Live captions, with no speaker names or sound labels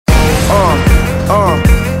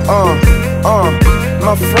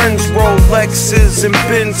My friends roll Lexus and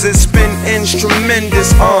Benzes, spin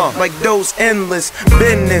instrumentous, like those endless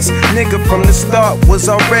business. Nigga from the start was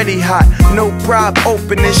already hot. No prob,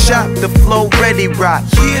 opening shop, the flow ready rock.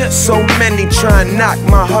 Yeah, so many try and knock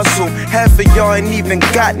my hustle. Half of y'all ain't even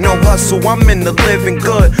got no hustle. I'm in the living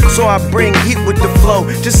good, so I bring heat with the flow,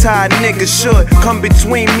 just how a nigga should. Come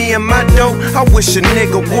between me and my dough, I wish a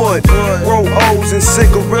nigga would. Roll O's and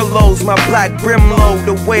cigarillos, my black brim low.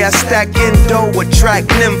 The way I stack endo, attract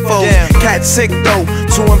nymphos. Cat sick though,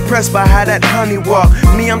 too impressed by how that honey walk.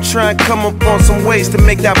 Me, I'm trying to come up on some ways to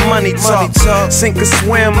make that money talk. Sink or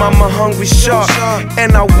swim, I'm a hungry shark,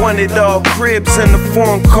 and I want it all. Cribs in the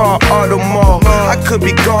foreign car, auto mall. I could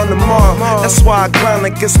be gone tomorrow, that's why I grind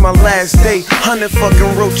like it's my last day. 100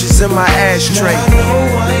 fucking roaches in my ashtray. Now I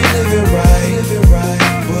know I ain't living right,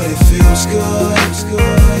 but it feels good.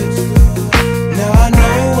 Now I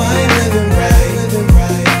know I ain't living right,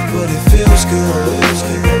 but it feels good.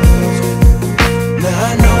 Now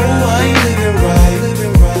I know I ain't living right,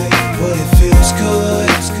 but it feels good.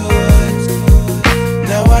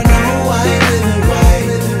 Now I know I ain't living right,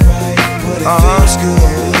 but it feels good.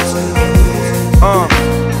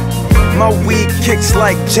 My weed kicks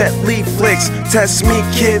like Jet Li flicks. Test me,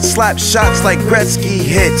 kid, slap shots like Gretzky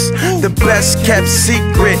hits. The best kept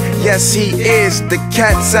secret, yes he is. The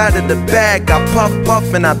cat's out of the bag, I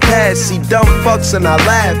puff and I pass. See dumb fucks and I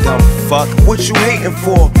laugh. Dumb fuck, what you hating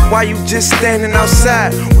for? Why you just standing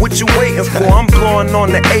outside? What you waiting for? I'm blowing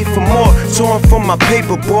on the 8 for more, torn from my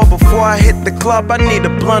paperboard. Before I hit the club, I need a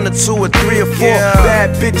blunt or 2 or 3 or 4.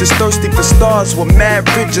 Bad bitches thirsty for stars with mad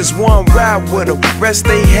riches. One ride with them, rest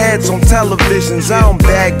they heads on televisions. I don't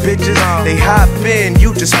bag bitches, they hop in,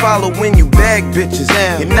 you just follow when you bag bitches.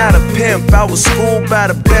 You're not a pimp, I was schooled by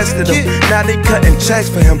the best of them. Now they cutting checks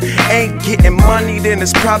for him. Ain't getting money, then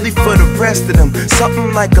it's probably for the rest of them.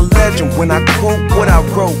 Something like a legend when I quote what I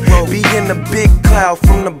wrote. Be in a big cloud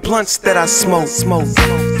from the blunts that I smoke. Now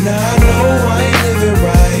I know I ain't living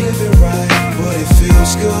right.